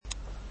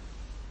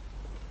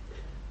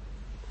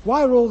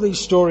Why are all these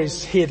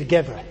stories here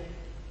together?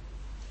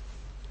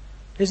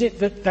 Is it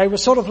that they were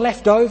sort of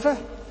left over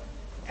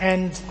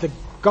and the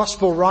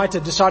gospel writer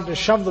decided to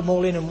shove them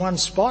all in one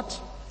spot?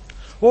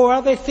 Or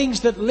are there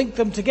things that link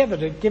them together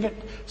to give it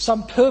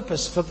some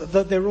purpose for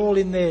that they're all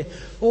in there,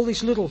 all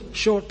these little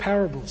short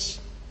parables?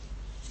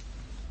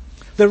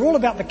 They're all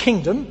about the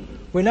kingdom.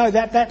 We know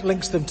that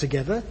links them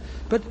together.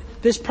 But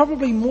there's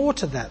probably more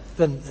to that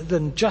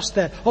than just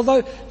that.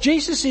 Although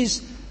Jesus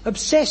is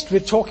obsessed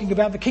with talking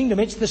about the kingdom.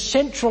 It's the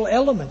central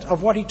element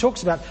of what he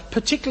talks about,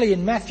 particularly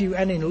in Matthew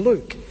and in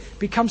Luke. It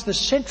becomes the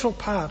central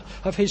part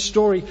of his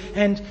story,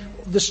 and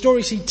the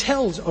stories he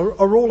tells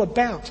are all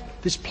about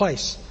this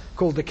place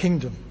called the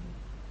kingdom.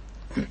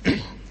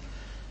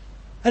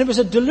 And it was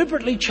a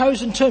deliberately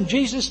chosen term.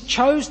 Jesus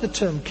chose the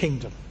term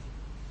kingdom.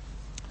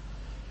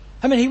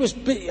 I mean, he was,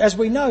 as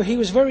we know, he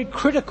was very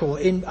critical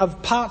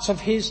of parts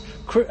of his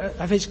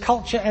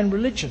culture and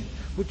religion,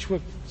 which were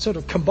sort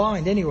of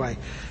combined anyway.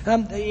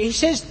 He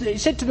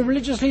said to the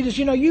religious leaders,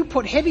 you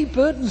put heavy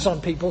burdens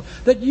on people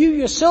that you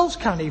yourselves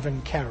can't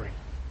even carry.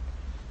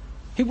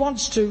 He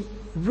wants to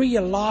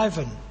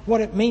re-aliven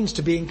what it means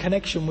to be in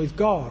connection with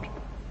God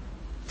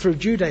through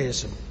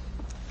Judaism.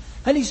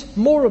 And he's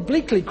more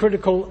obliquely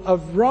critical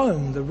of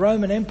Rome, the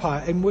Roman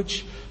Empire,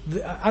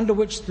 under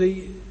which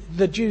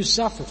the Jews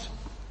suffered.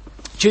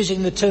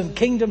 Choosing the term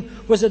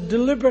kingdom was a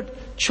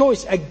deliberate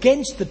choice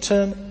against the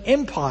term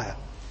empire.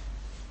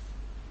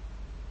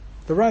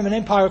 The Roman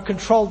Empire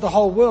controlled the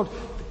whole world.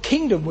 The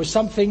kingdom was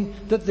something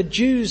that the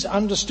Jews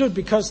understood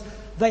because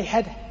they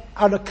had,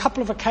 on a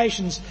couple of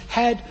occasions,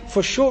 had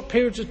for short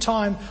periods of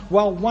time,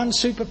 while one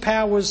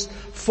superpower was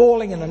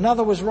falling and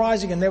another was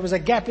rising and there was a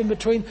gap in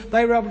between,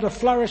 they were able to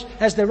flourish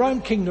as their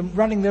own kingdom,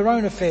 running their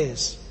own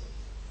affairs.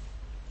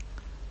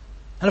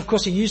 And of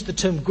course he used the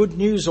term good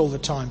news all the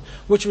time,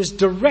 which was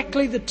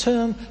directly the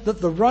term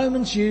that the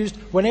Romans used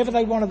whenever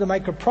they wanted to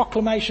make a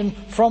proclamation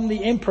from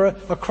the emperor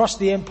across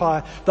the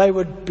empire. They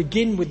would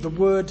begin with the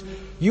word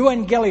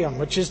euangelion,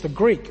 which is the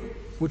Greek,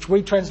 which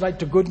we translate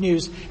to good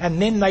news,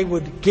 and then they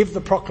would give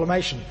the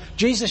proclamation.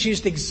 Jesus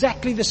used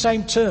exactly the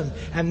same term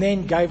and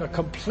then gave a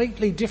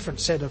completely different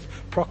set of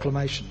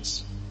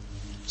proclamations.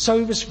 So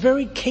he was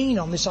very keen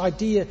on this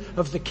idea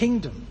of the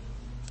kingdom.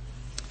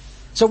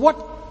 So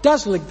what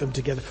does link them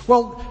together?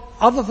 Well,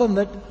 other than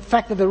the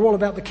fact that they're all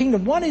about the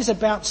kingdom, one is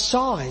about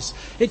size.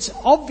 It's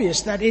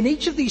obvious that in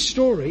each of these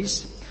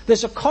stories,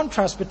 there's a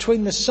contrast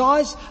between the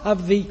size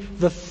of the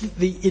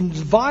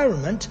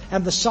environment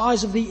and the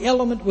size of the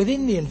element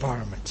within the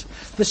environment.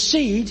 The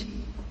seed,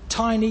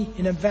 tiny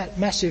in a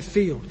massive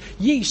field.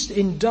 Yeast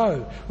in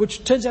dough,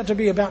 which turns out to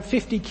be about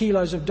 50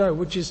 kilos of dough,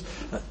 which is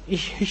a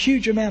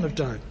huge amount of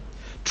dough.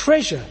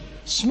 Treasure,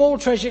 small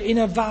treasure in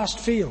a vast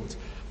field.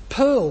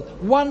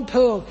 One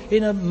pearl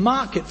in a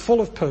market full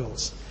of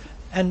pearls,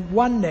 and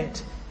one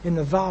net in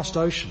the vast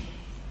ocean.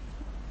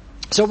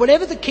 So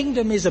whatever the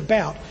kingdom is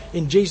about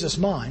in Jesus'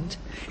 mind,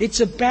 it's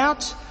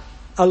about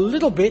a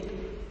little bit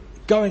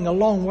going a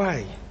long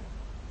way.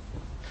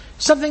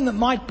 Something that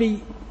might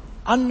be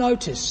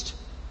unnoticed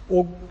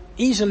or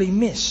easily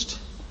missed.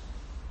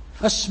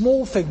 A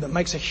small thing that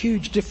makes a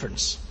huge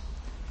difference.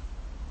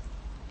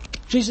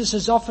 Jesus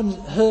is often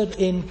heard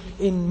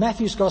in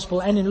Matthew's Gospel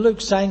and in Luke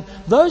saying,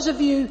 those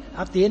of you,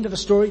 at the end of a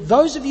story,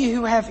 those of you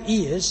who have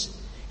ears,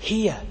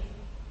 hear.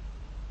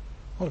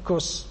 Well, of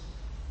course,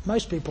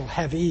 most people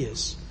have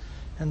ears,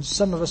 and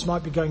some of us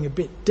might be going a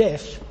bit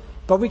deaf,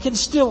 but we can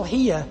still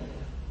hear.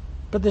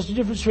 But there's a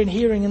difference between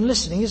hearing and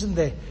listening, isn't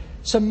there?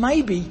 So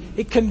maybe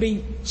it can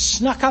be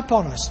snuck up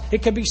on us.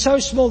 It can be so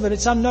small that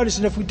it's unnoticed,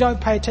 and if we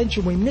don't pay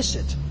attention, we miss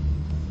it.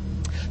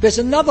 There's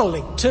another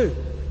link too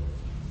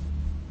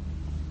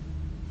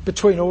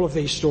between all of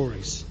these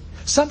stories.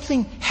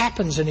 Something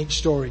happens in each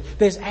story.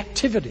 There's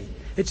activity.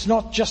 It's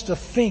not just a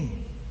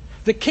thing.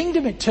 The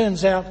kingdom, it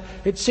turns out,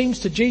 it seems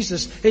to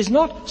Jesus, is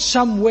not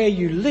somewhere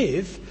you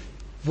live,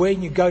 where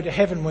you go to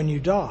heaven when you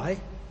die,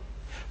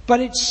 but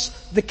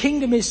the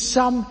kingdom is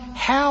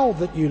somehow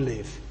that you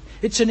live.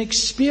 It's an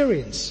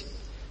experience.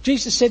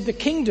 Jesus said the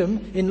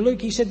kingdom, in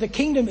Luke, he said the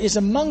kingdom is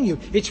among you.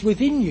 It's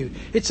within you.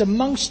 It's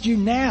amongst you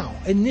now,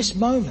 in this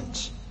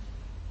moment.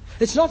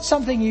 It's not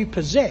something you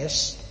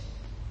possess,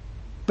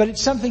 but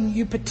it's something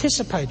you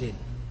participate in.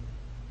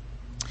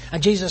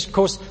 And Jesus, of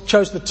course,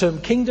 chose the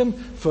term kingdom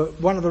for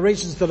one of the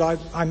reasons that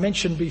I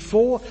mentioned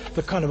before,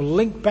 the kind of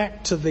link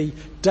back to the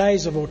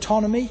days of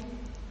autonomy.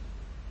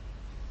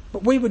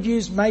 But we would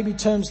use maybe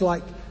terms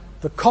like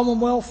the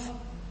commonwealth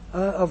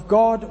of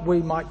God.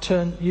 We might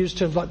use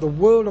terms like the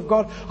world of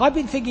God. I've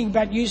been thinking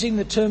about using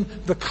the term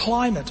the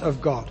climate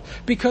of God,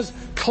 because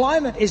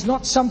climate is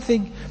not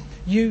something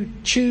you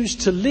choose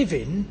to live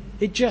in.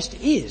 It just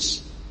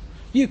is.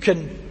 You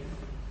can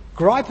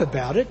gripe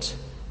about it,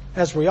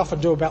 as we often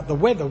do about the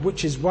weather,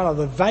 which is one of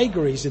the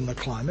vagaries in the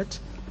climate.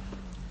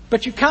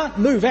 But you can't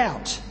move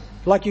out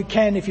like you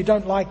can if you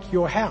don't like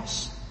your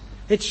house.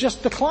 It's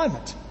just the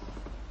climate.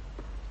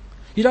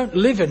 You don't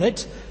live in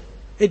it.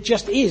 It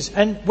just is.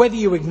 And whether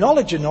you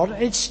acknowledge it or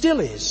not, it still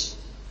is.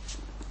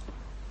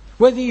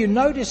 Whether you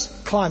notice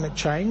climate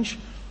change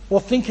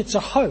or think it's a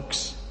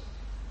hoax,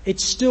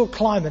 it's still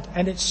climate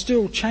and it's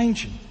still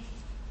changing.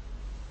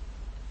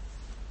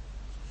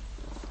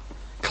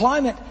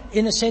 Climate,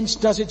 in a sense,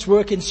 does its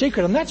work in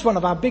secret, and that's one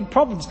of our big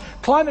problems.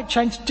 Climate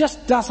change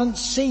just doesn't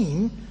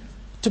seem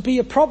to be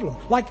a problem.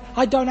 Like,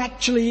 I don't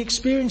actually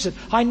experience it.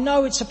 I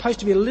know it's supposed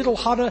to be a little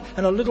hotter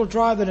and a little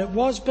drier than it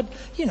was, but,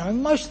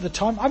 most of the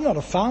time, I'm not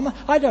a farmer.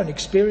 I don't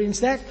experience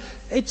that.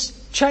 It's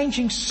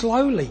changing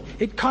slowly.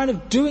 It's kind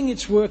of doing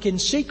its work in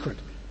secret.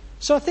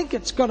 So I think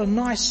it's got a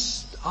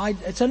nice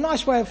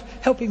way of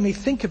helping me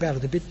think about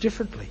it a bit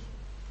differently.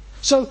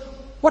 So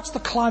what's the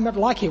climate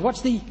like here?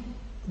 What's the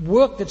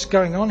work that's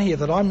going on here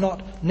that I'm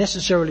not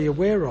necessarily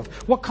aware of?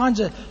 What kinds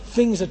of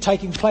things are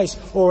taking place?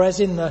 Or as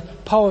in the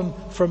poem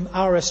from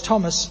R.S.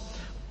 Thomas,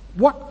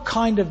 what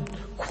kind of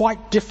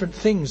quite different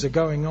things are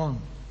going on?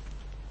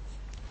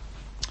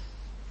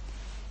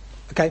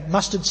 Okay,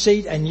 mustard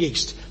seed and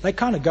yeast, they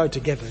kind of go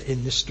together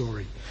in this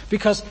story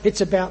because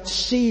it's about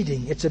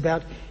seeding, it's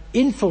about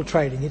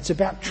infiltrating, it's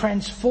about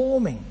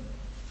transforming.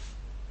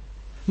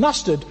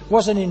 Mustard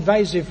was an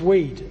invasive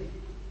weed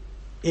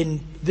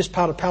in this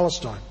part of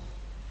Palestine.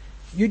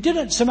 You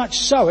didn't so much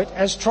sow it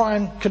as try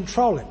and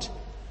control it.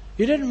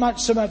 You didn't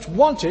so much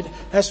want it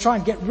as try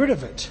and get rid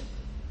of it.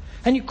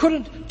 And you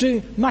couldn't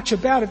do much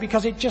about it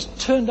because it just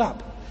turned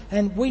up.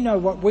 And we know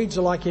what weeds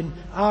are like in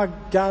our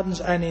gardens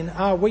and in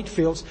our wheat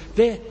fields.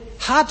 They're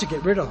hard to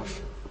get rid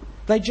of.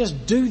 They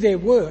just do their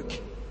work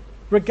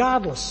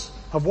regardless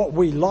of what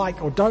we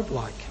like or don't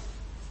like.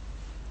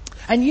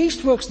 And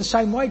yeast works the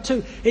same way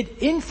too. It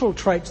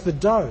infiltrates the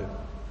dough.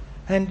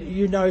 And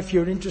if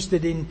you're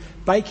interested in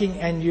baking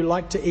and you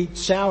like to eat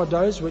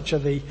sourdoughs, which are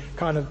the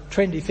kind of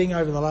trendy thing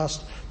over the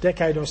last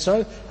decade or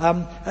so,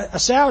 a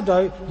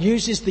sourdough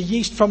uses the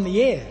yeast from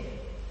the air.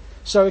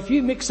 So if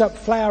you mix up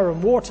flour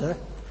and water,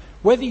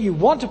 whether you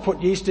want to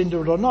put yeast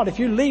into it or not, if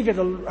you leave it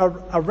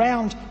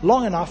around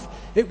long enough,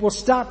 it will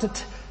start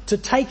to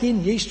take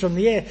in yeast from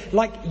the air.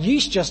 Like,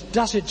 yeast just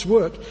does its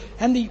work.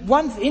 And the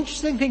one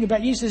interesting thing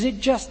about yeast is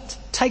it just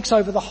takes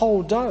over the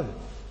whole dough.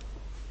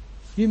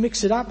 You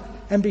mix it up,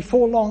 and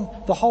before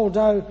long, the whole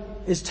dough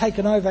is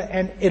taken over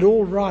and it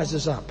all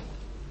rises up.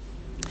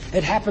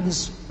 It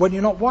happens when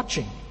you're not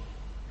watching.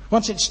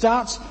 Once it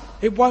starts,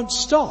 it won't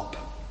stop.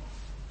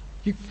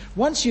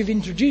 Once you've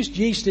introduced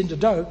yeast into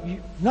dough,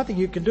 nothing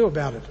you can do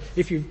about it.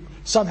 If you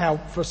somehow,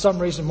 for some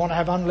reason, want to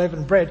have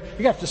unleavened bread,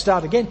 you have to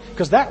start again,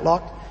 because that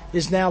lot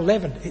is now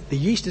leavened. The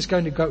yeast is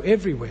going to go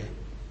everywhere.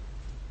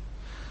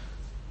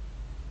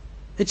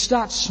 It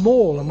starts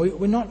small and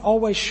we're not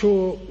always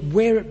sure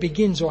where it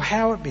begins or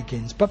how it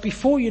begins. But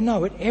before you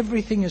know it,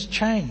 everything has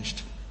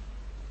changed.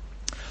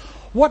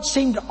 What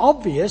seemed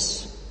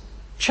obvious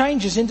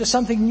changes into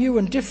something new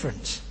and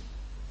different.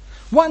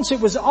 Once it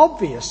was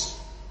obvious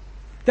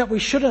that we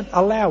shouldn't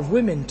allow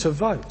women to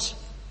vote.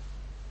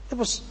 It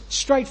was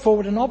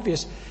straightforward and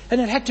obvious.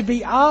 And it had to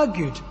be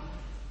argued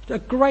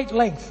at great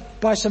length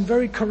by some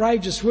very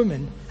courageous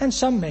women and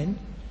some men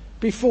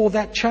before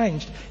that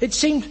changed. It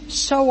seemed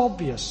so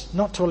obvious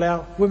not to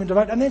allow women to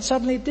vote, and then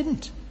suddenly it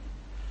didn't.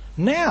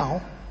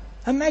 Now,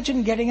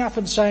 imagine getting up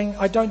and saying,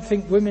 I don't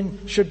think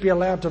women should be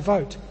allowed to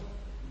vote.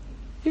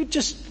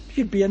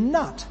 You'd be a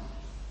nut.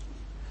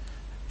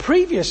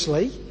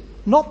 Previously,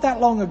 not that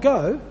long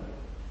ago,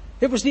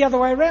 it was the other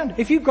way around.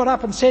 If you got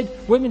up and said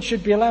women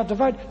should be allowed to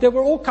vote, there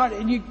were all kinds,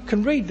 and you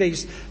can read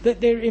these,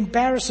 that they're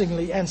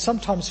embarrassingly and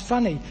sometimes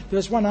funny.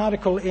 There's one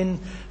article in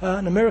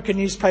an American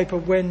newspaper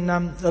when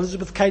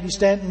Elizabeth Cady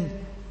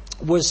Stanton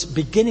was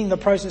beginning the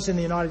process in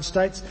the United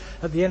States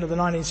at the end of the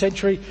 19th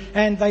century,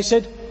 and they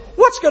said,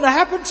 what's going to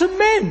happen to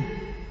men?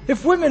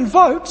 If women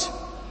vote,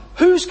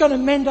 who's going to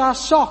mend our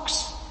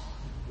socks?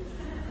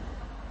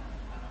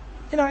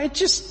 It's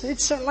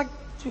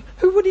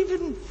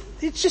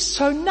just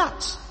so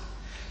nuts.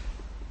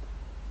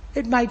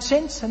 It made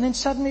sense, and then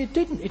suddenly it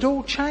didn't. It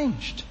all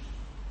changed.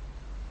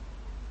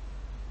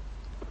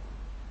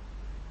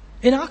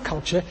 In our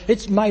culture,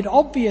 it's made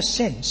obvious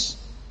sense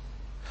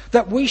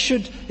that we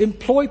should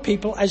employ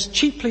people as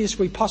cheaply as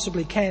we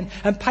possibly can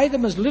and pay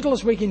them as little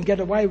as we can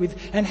get away with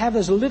and have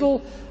as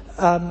little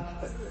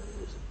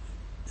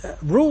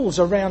rules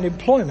around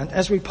employment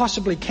as we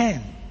possibly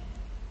can.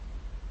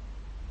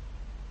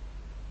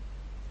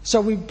 So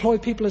we employ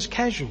people as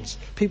casuals,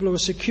 people who are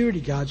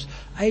security guards,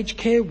 aged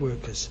care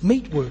workers,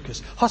 meat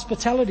workers,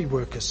 hospitality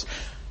workers.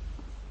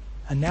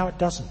 And now it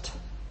doesn't.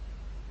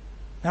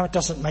 Now it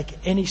doesn't make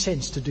any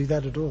sense to do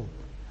that at all.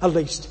 At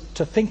least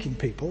to thinking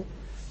people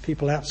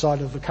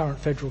outside of the current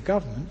federal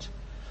government.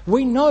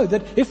 We know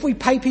that if we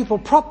pay people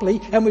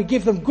properly and we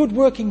give them good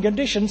working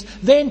conditions,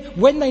 then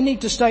when they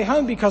need to stay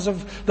home because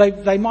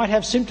they might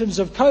have symptoms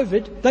of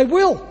COVID, they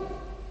will.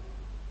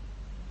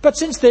 But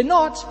since they're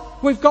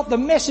not, we've got the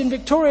mess in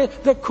Victoria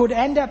that could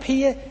end up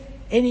here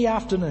any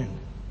afternoon.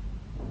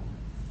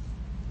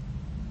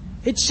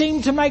 It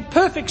seemed to make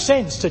perfect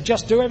sense to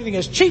just do everything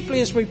as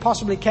cheaply as we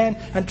possibly can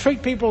and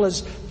treat people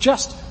as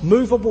just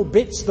movable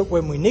bits that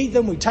when we need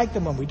them, we take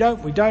them, when we don't,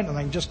 and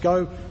they can just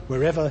go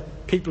wherever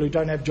people who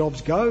don't have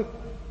jobs go.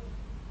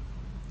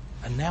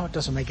 And now it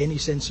doesn't make any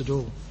sense at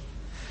all.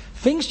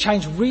 Things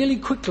change really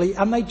quickly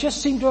and they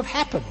just seem to have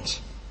happened.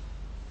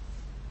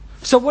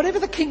 So whatever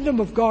the kingdom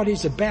of God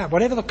is about,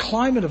 whatever the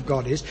climate of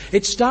God is,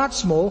 it starts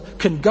small,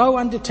 can go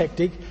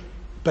undetected,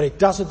 but it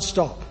doesn't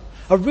stop.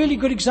 A really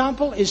good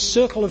example is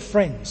Circle of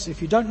Friends.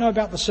 If you don't know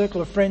about the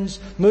Circle of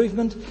Friends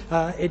movement,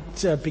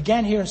 it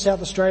began here in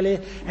South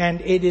Australia, and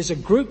it is a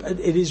group,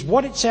 it is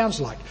what it sounds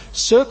like.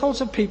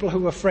 Circles of people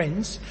who are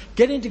friends,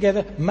 getting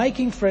together,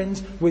 making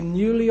friends with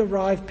newly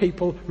arrived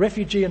people,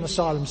 refugee and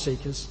asylum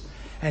seekers,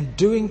 and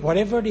doing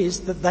whatever it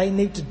is that they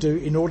need to do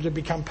in order to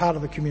become part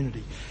of the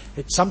community.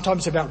 It's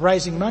sometimes about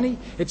raising money.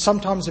 It's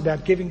sometimes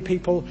about giving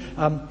people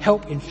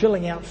help in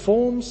filling out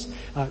forms.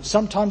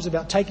 Sometimes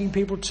about taking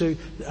people to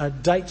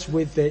dates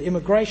with their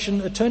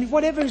immigration attorney,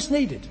 whatever is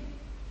needed.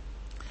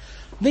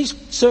 These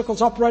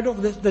circles operate.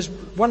 There's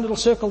one little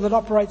circle that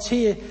operates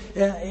here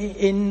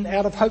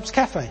out of Hope's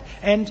Cafe,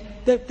 and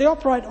they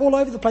operate all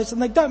over the place,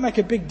 and they don't make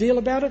a big deal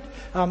about it.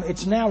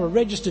 It's now a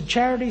registered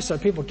charity, so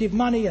people give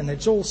money, and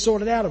it's all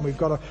sorted out, and we've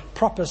got a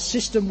proper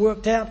system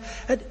worked out.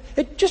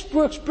 It just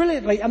works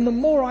brilliantly, and the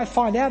more I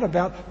find out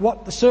about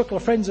what the Circle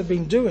of Friends have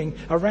been doing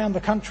around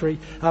the country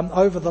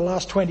over the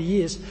last 20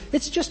 years,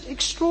 it's just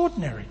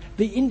extraordinary.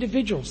 The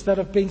individuals that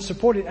have been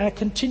supported and are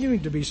continuing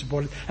to be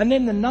supported, and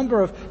then the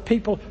number of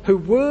people who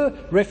were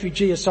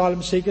refugee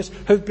asylum seekers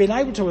who've been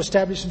able to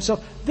establish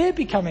themselves, they're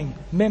becoming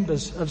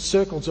members of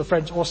Circles of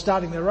Friends or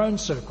starting their own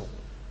circle.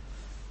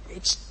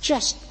 It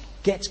just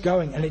gets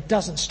going and it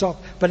doesn't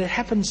stop, but it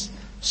happens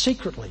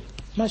secretly.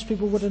 Most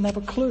people wouldn't have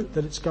a clue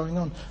that it's going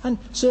on. And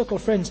Circle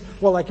of Friends,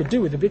 well, they could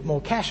do with a bit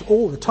more cash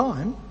all the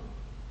time.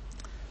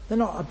 They're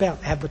not about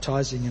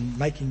advertising and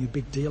making a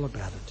big deal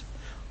about it.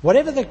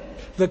 Whatever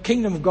the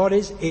kingdom of God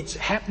is, it's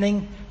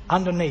happening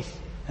underneath.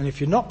 And if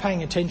you're not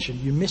paying attention,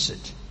 you miss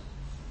it.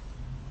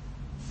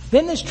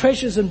 Then there's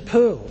treasures and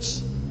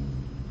pearls.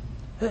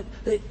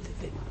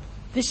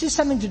 This is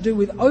something to do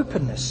with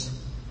openness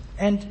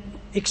and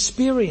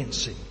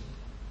experiencing.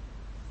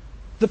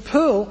 The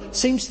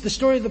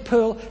story of the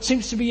pearl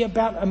seems to be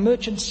about a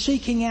merchant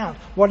seeking out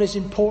what is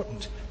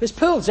important. There's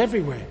pearls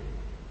everywhere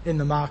in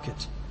the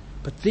market.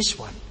 But this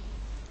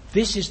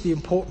is the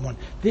important one.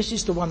 This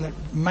is the one that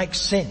makes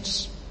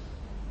sense.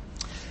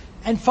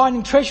 And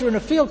finding treasure in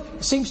a field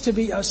seems to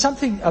be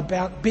something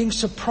about being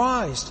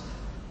surprised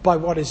by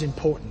what is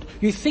important.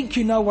 You think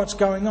you know what's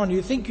going on.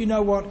 You think you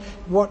know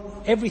what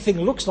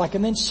everything looks like,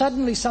 and then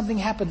suddenly something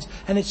happens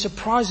and it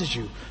surprises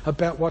you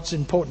about what's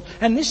important.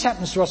 And this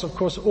happens to us, of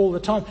course, all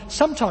the time.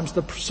 Sometimes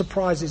the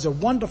surprise is a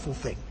wonderful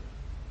thing.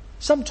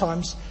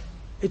 Sometimes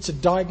it's a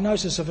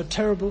diagnosis of a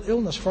terrible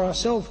illness for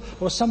ourselves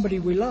or somebody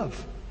we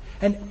love.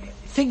 And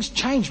things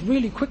change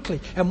really quickly,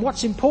 and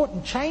what's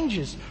important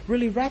changes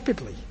really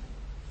rapidly.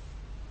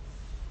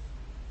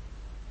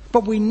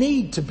 But we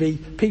need to be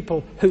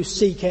people who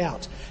seek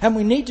out. And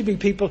we need to be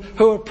people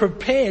who are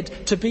prepared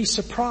to be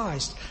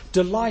surprised,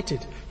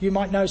 delighted. You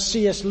might know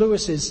C.S.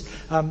 Lewis's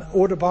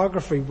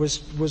autobiography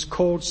was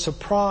called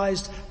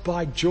Surprised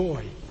by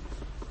Joy,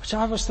 which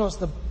I always thought was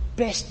the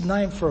best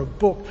name for a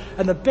book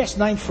and the best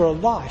name for a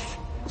life.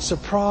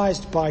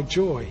 Surprised by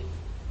Joy.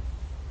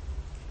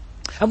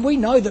 And we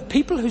know that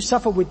people who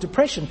suffer with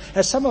depression,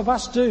 as some of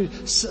us do,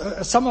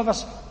 some of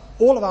us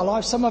all of our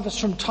lives, some of us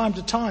from time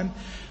to time,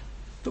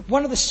 but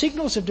one of the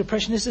signals of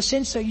depression is the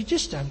sense that you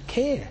just don't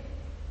care.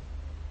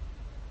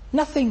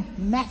 Nothing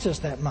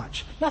matters that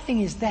much.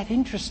 Nothing is that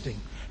interesting.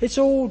 It's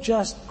all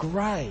just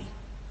grey.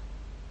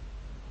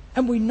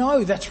 And we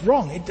know that's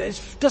wrong. It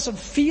doesn't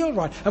feel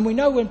right. And we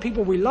know when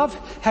people we love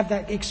have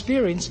that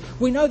experience,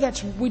 we know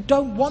we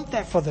don't want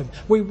that for them.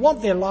 We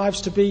want their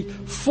lives to be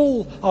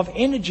full of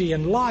energy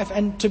and life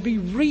and to be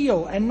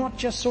real and not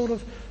just sort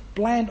of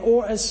bland.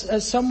 Or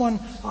as someone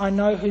I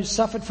know who's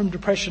suffered from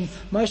depression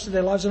most of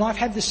their lives, and I've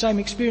had the same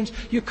experience,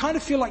 you kind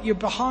of feel like you're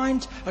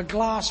behind a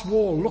glass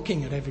wall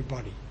looking at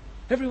everybody.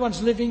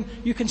 Everyone's living,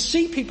 you can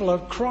see people are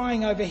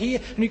crying over here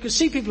and you can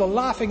see people are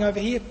laughing over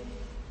here,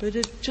 but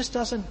it just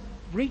doesn't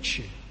reach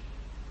you.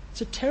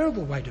 It's a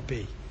terrible way to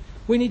be.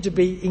 We need to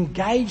be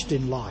engaged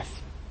in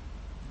life,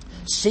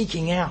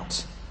 seeking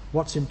out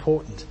what's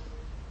important,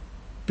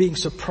 being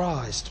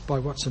surprised by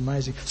what's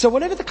amazing. So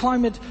whatever the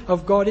climate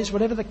of God is,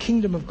 whatever the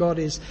kingdom of God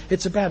is,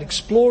 it's about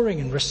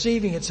exploring and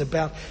receiving, it's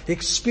about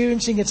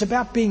experiencing, it's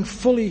about being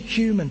fully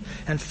human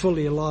and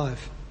fully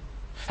alive.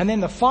 And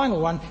then the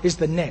final one is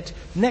the net.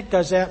 Net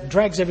goes out,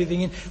 drags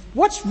everything in.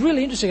 What's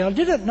really interesting, I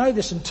didn't know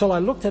this until I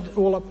looked at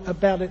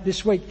about it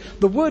this week.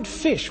 The word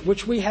fish,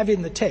 which we have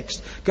in the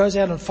text, goes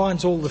out and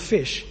finds all the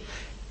fish,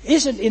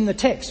 isn't in the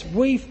text.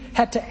 We've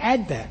had to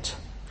add that.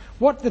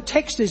 What the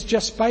text is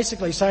just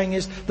basically saying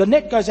is the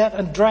net goes out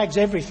and drags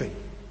everything.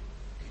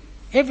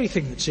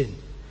 Everything that's in.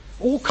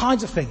 All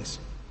kinds of things.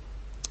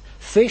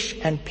 Fish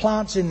and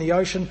plants in the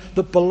ocean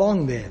that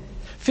belong there.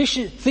 Fish,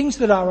 things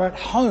that are at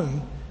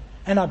home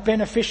and are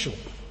beneficial,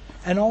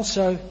 and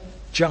also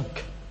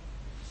junk.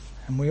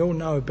 And we all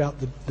know about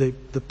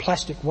the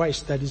plastic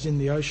waste that is in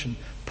the ocean,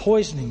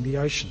 poisoning the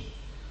ocean.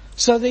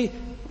 So the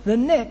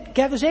net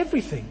gathers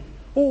everything,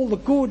 all the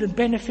good and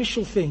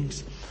beneficial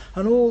things.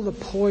 and all the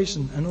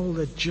poison and all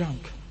the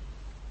junk.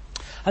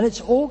 And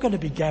it's all going to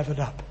be gathered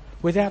up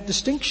without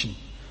distinction.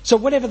 So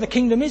whatever the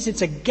kingdom is,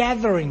 it's a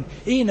gathering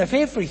in of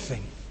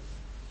everything.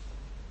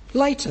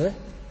 Later,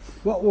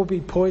 what will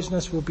be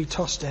poisonous will be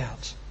tossed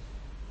out.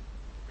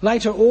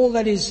 Later, all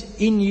that is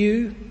in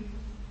you,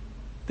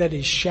 that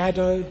is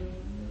shadow,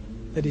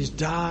 that is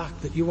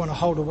dark, that you want to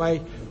hold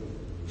away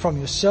from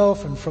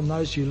yourself and from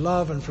those you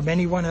love and from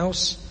anyone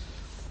else,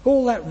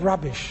 all that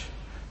rubbish,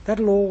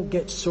 that'll all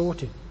get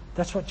sorted.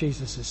 That's what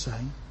Jesus is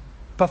saying.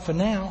 But for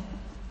now,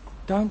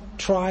 don't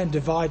try and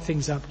divide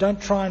things up.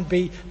 Don't try and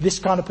be this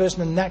kind of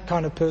person and that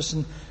kind of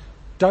person.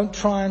 Don't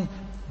try and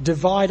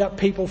divide up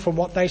people from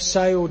what they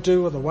say or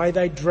do or the way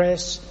they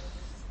dress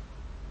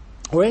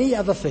or any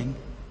other thing.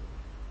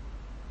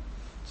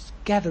 Just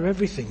gather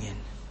everything in.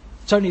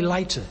 It's only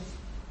later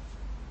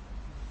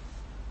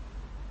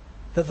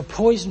that the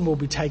poison will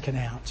be taken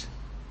out,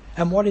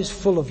 and what is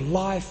full of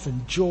life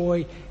and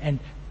joy and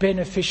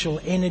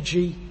beneficial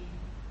energy,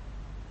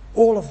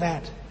 all of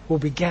that will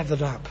be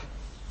gathered up,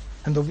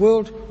 and the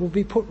world will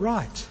be put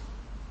right.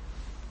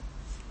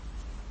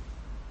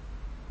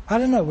 I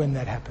don't know when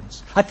that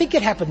happens. I think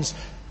it happens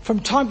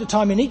from time to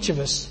time in each of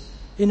us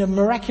in a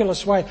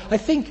miraculous way. I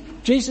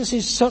think Jesus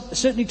is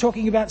certainly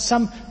talking about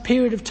some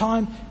period of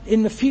time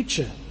in the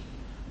future,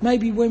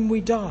 maybe when we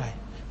die.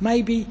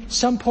 Maybe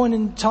some point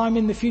in time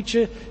in the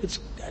future. It's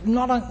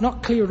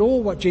not clear at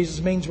all what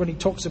Jesus means when he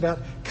talks about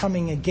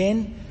coming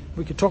again.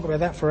 We could talk about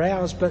that for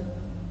hours, but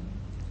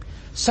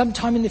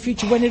sometime in the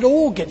future when it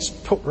all gets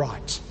put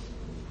right.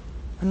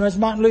 And as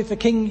Martin Luther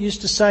King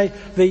used to say,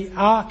 the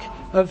arc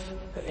of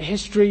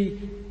history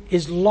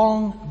is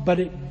long, but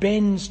it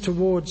bends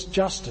towards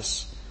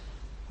justice.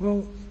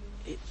 Well,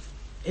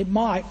 it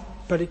might,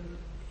 but it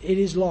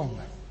is long,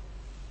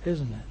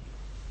 isn't it?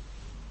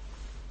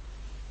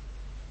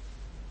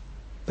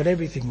 But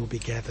everything will be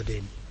gathered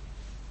in.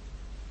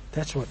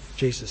 That's what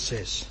Jesus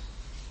says.